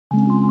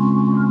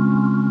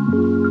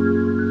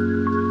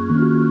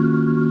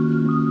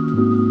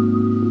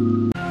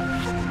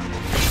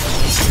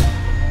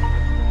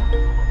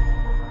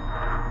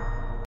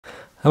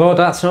Hello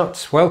Darts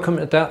Nutz, welcome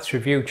to Darts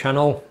Review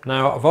channel.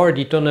 Now I've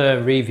already done a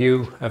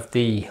review of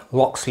the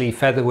Loxley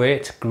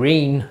Featherweight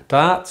green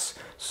darts.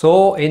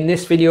 So in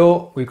this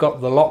video we've got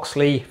the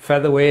Loxley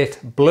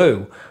Featherweight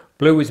blue.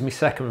 Blue is my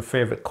second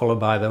favourite colour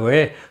by the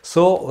way.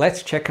 So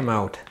let's check them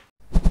out.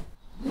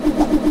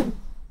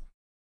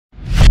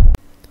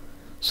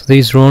 So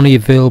these are only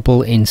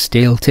available in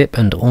steel tip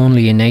and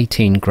only in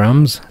 18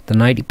 grams. The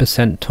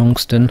 90%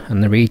 tungsten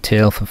and the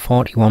retail for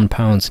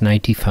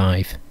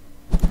 £41.95.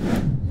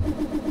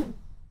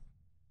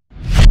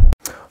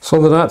 So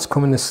the darts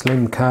come in a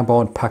slim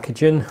cardboard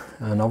packaging,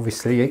 and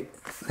obviously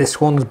this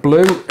one's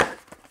blue.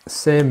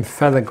 Same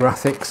feather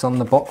graphics on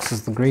the box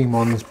as the green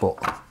ones, but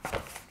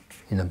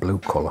in a blue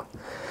colour.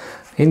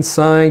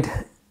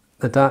 Inside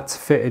the darts are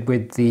fitted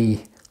with the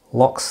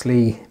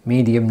Loxley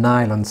medium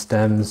nylon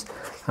stems,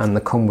 and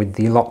they come with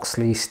the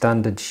Loxley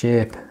standard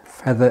shape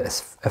feather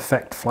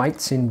effect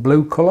flights in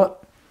blue colour.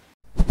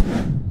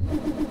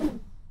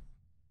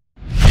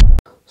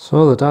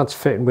 So the dart's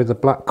fitted with a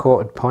black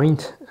coated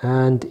point,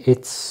 and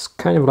it's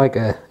kind of like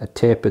a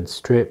tapered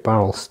straight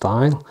barrel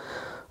style.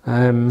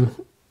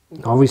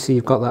 Obviously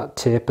you've got that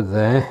taper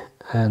there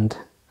and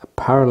a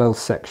parallel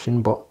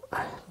section, but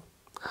I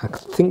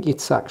think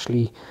it's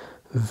actually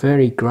a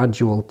very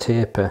gradual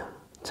taper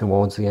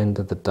towards the end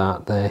of the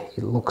dart there.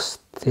 It looks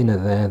thinner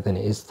there than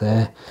it is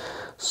there,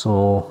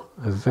 so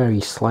a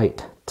very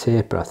slight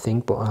taper I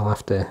think, but I'll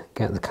have to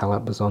get the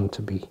calipers on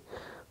to be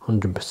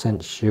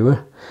 100%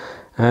 sure.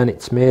 And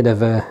it's made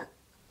of a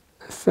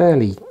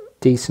fairly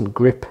decent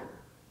grip,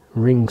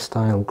 ring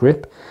style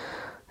grip.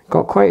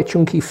 Got quite a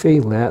chunky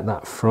feel there at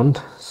that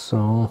front,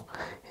 so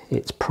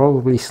it's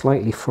probably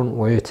slightly front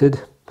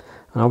weighted.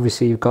 And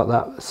obviously you've got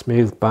that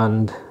smooth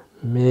band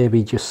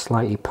maybe just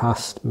slightly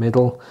past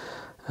middle,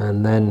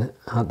 and then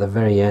at the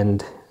very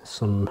end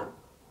some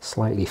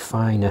slightly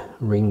finer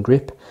ring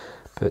grip,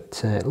 but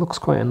it looks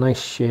quite a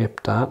nice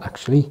shaped dart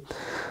actually.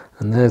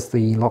 And there's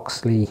the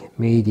Loxley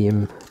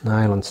medium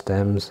nylon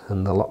stems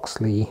and the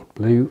Loxley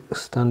blue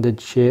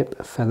standard shape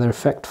feather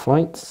effect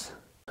flights.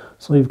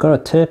 So you've got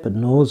a tapered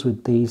nose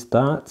with these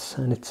darts,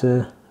 and it's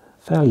a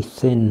fairly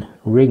thin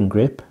ring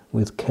grip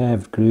with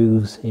curved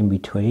grooves in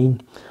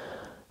between,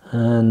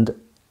 and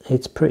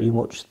it's pretty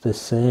much the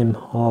same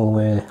all the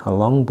way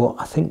along, but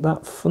I think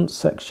that front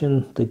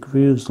section, the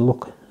grooves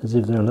look as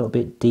if they're a little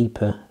bit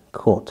deeper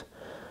cut.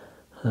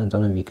 I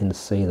don't know if you can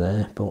see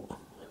there, but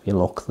if you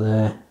look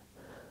there,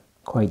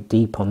 quite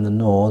deep on the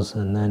nose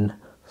and then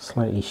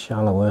slightly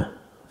shallower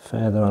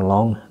further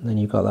along, and then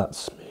you've got that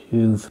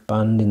smooth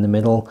band in the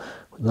middle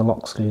with the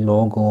Loxley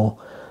logo,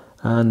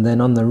 and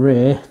then on the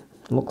rear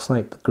it looks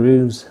like the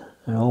grooves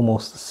are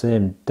almost the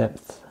same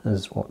depth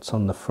as what's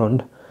on the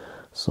front,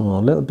 so a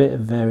little bit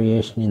of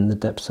variation in the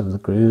depths of the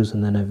grooves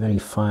and then a very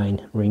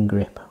fine ring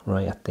grip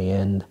right at the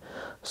end.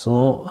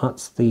 So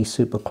that's the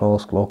super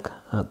close look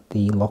at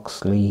the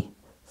Loxley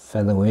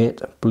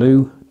Featherweight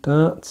blue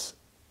darts.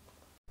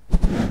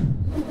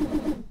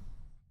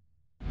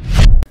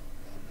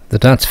 The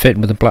darts fit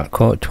with a black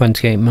coat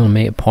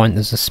 28mm point.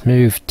 There's a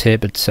smooth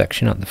tapered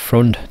section at the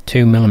front,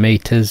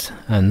 2mm,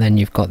 and then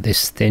you've got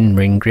this thin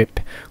ring grip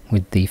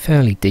with the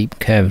fairly deep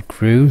curved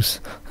grooves.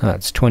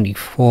 That's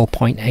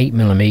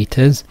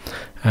 24.8mm,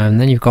 and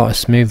then you've got a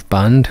smooth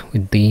band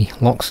with the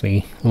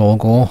Loxley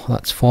logo.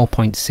 That's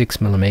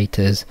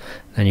 4.6mm.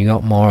 Then you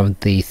got more of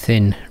the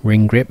thin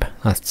ring grip.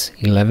 That's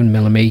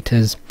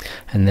 11mm,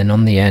 and then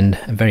on the end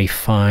a very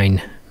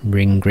fine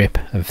ring grip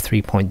of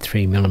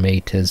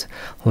 3.3mm,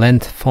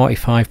 length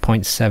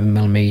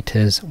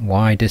 45.7mm,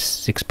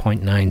 widest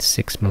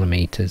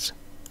 6.96mm.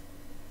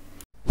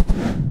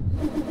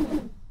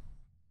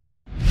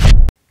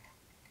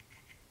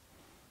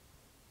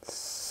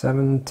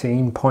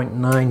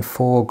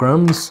 £17.94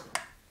 grams.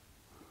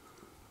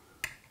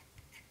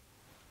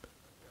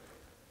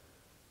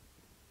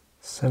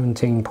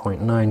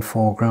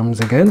 17.94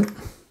 grams again.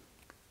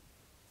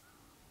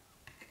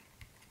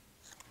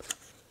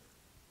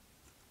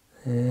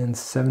 And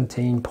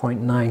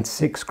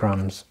 17.96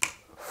 grams.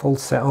 Full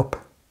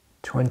setup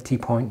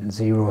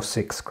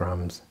 20.06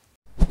 grams.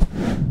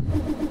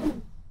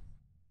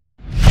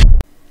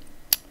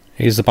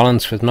 Here's the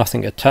balance with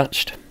nothing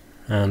attached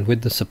and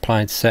with the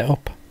supplied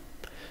setup,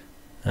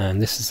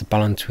 and this is the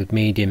balance with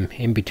medium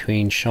in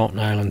between short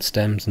nylon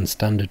stems and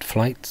standard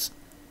flights.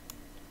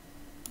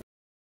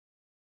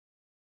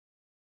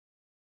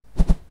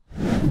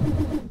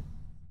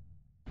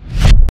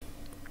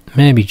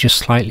 Maybe just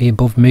slightly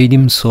above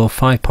medium, so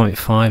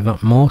 5.5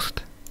 at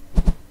most.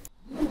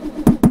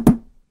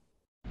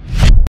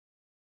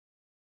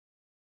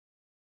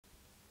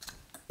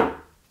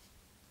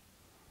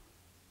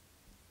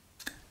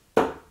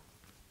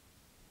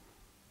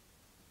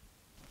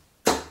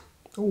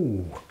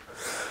 Ooh,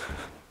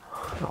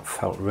 that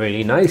felt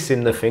really nice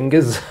in the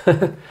fingers.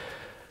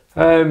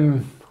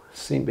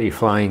 Seemed to be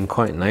flying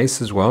quite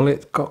nice as well.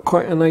 It's got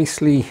quite a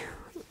nicely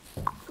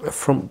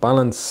front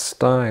balance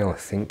style, I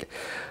think.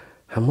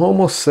 I'm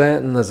almost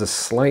certain there's a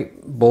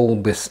slight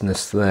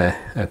bulbousness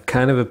there,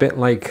 kind of a bit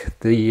like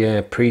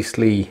the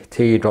Priestley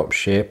teardrop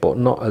shape, but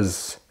not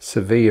as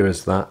severe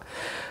as that.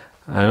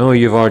 I know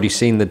you've already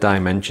seen the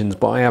dimensions,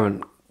 but I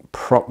haven't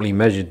properly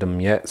measured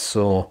them yet.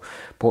 So,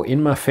 but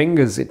in my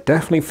fingers, it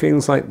definitely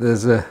feels like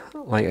there's a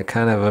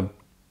kind of a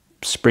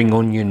spring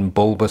onion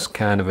bulbous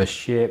kind of a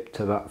shape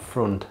to that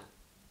front.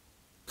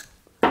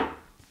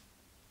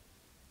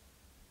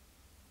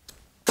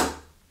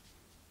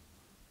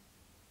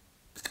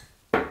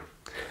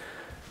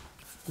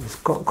 It's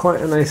got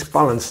quite a nice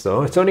balance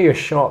though. It's only a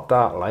short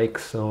dart like,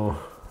 so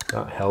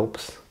that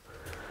helps.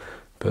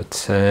 But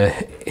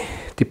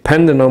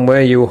depending on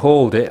where you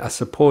hold it, I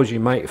suppose you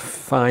might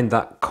find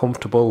that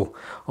comfortable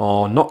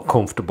or not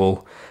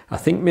comfortable. I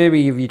think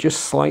maybe if you're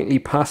just slightly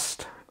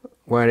past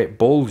where it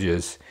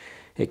bulges,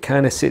 it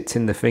kind of sits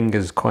in the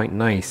fingers quite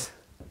nice.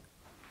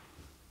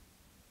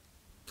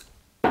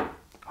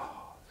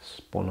 Oh,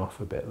 spun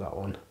off a bit, that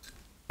one.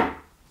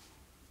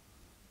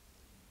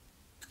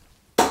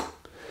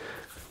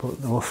 But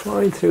they were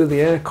flying through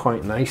the air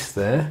quite nice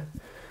there.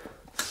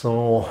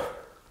 So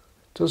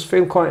it does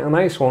feel quite a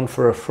nice one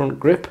for a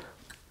front grip.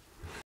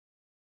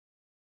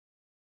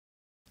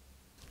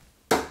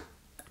 I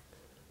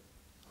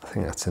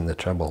think that's in the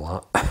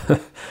treble,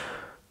 that.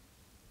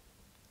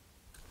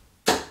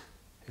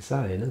 Is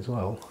that in as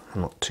well?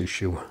 I'm not too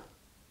sure.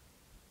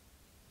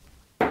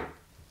 Oh,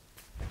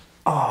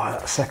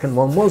 that second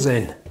one was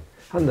in.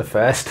 And the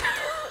first.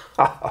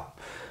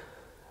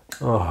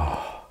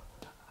 Oh.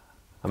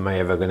 Am I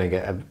ever going to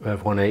get a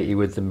 180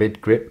 with the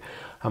mid grip?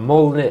 I'm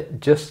holding it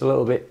just a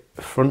little bit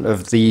front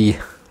of the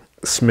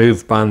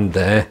smooth band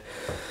there.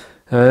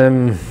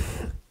 Now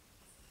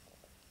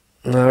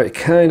it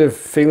kind of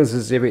feels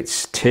as if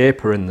it's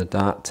tapering the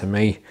dart to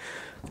me.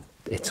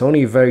 It's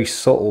only very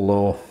subtle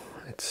though.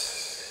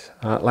 It's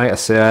like I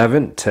say, I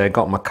haven't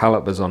got my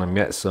calipers on them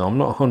yet, so I'm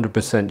not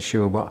 100%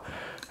 sure, but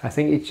I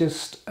think it's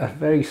just a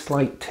very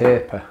slight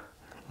taper.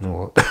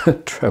 Oh,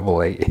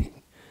 treble 80.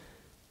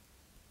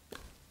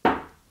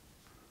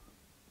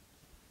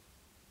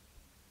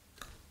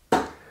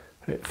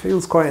 It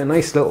feels quite a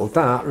nice little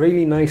dart,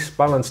 really nice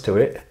balance to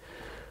it.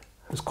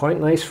 It's quite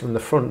nice from the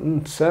front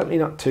and certainly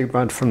not too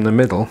bad from the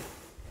middle.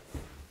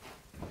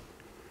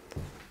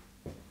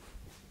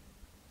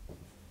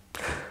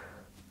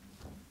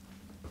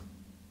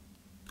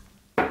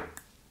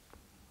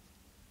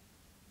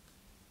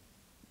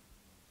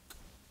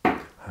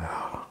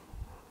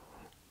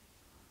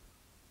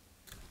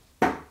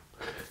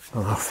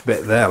 Off a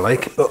bit there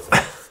like, but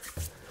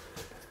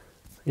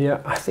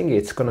yeah, I think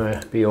it's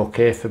gonna be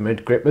okay for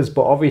mid grippers,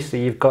 but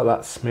obviously you've got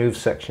that smooth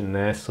section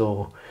there,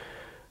 so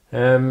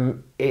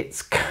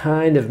it's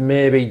kind of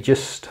maybe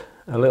just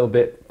a little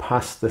bit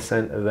past the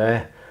center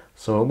there,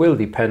 so it will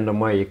depend on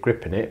where you're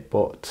gripping it,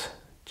 but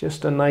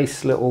just a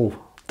nice little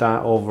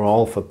dart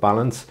overall for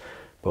balance,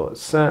 but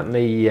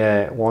certainly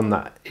one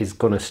that is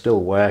gonna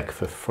still work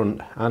for front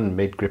and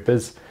mid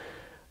grippers.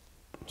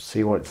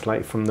 See what it's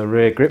like from the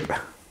rear grip.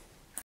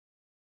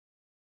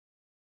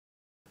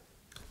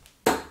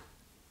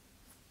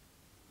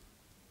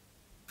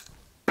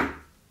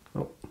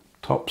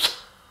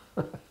 Tops.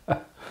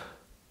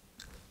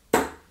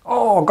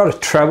 Oh, I got a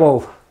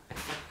treble.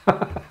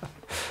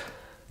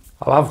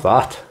 I'll have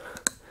that.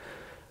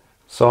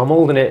 So I'm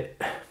holding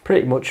it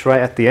pretty much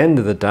right at the end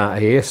of the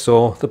dart here,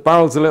 so the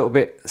barrel's a little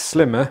bit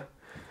slimmer.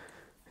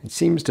 It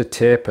seems to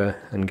taper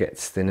and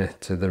gets thinner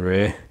to the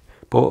rear,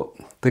 but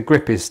the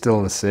grip is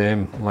still the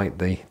same, like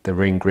the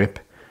ring grip.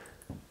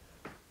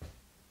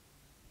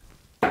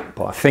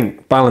 But I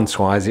think balance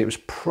wise it was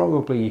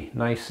probably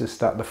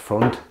nicest at the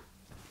front.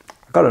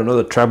 I got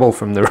another treble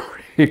from the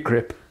rear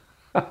grip.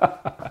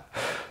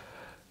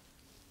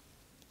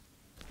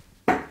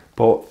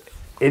 But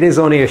it is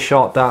only a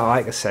short dart,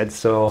 like I said,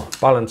 so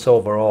balance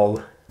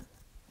overall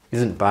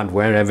isn't bad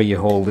wherever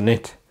you're holding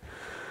it.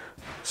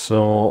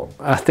 So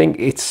I think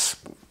it's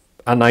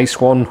a nice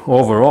one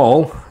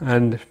overall,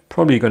 and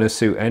probably going to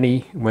suit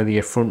any, whether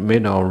you're front,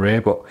 mid or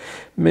rear, but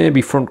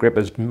maybe front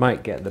grippers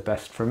might get the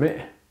best from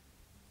it.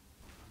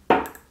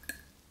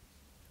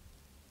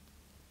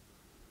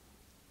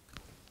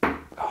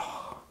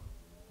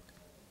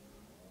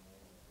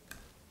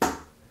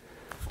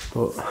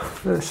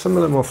 But some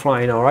of them were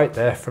flying all right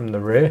there from the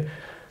rear.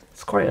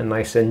 It's quite a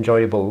nice,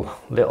 enjoyable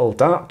little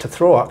dart to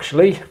throw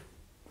actually.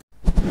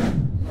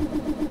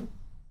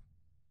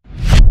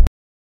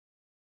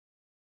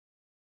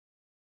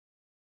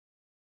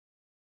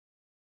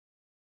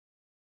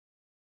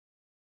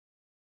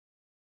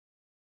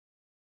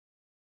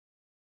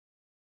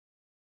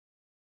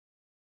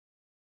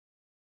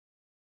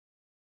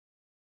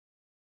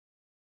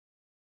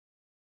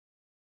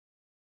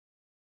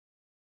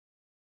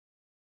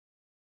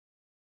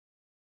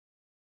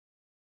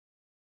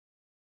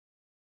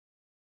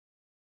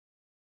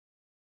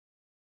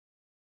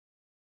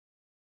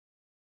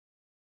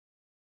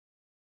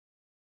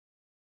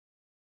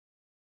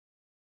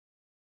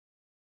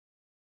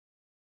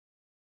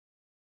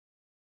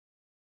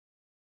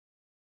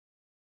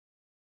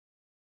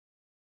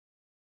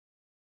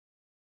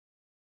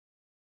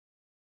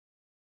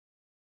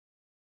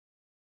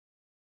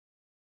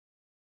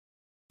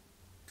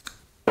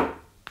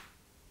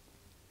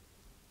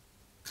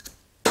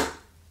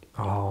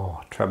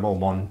 Oh, treble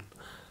one.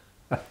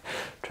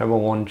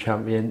 Treble one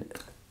champion.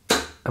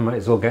 I might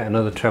as well get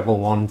another treble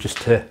one just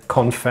to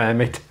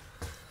confirm it.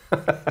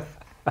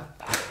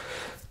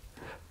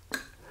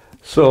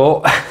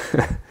 So,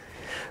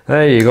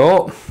 there you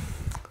go.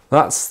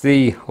 That's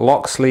the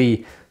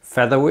Loxley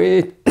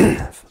Featherweight.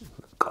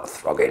 Got a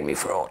frog in my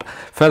throat.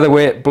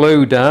 Featherweight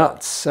blue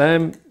darts.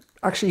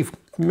 Actually,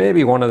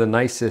 maybe one of the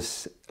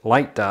nicest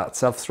light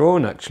darts I've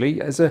thrown. Actually,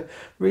 there's a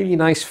really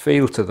nice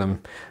feel to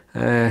them.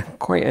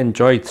 Quite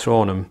enjoyed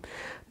throwing them.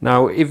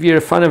 Now, if you're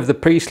a fan of the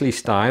Priestley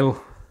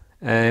style,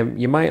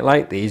 you might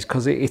like these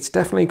because it's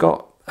definitely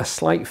got a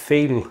slight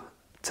feel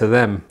to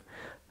them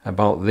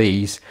about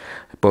these,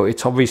 but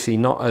it's obviously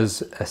not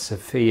as a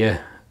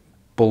severe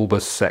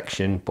bulbous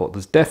section, but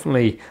there's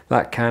definitely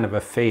that kind of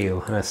a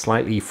feel and a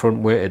slightly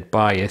front weighted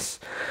bias.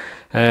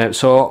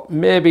 So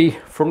maybe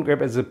front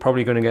grippers are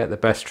probably going to get the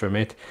best from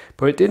it,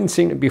 but it didn't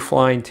seem to be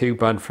flying too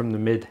bad from the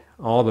mid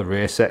or the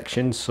rear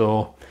section.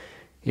 So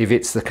if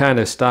it's the kind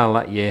of style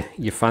that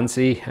you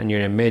fancy and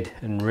you're a mid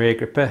and rear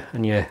gripper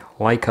and you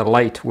like a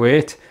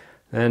lightweight,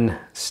 then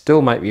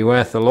still might be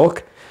worth a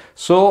look.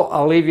 So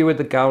I'll leave you with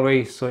the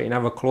gallery so you can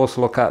have a closer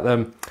look at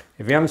them.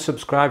 If you haven't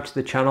subscribed to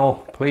the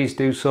channel, please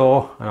do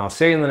so, and I'll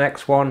see you in the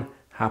next one.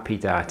 Happy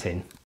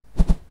darting.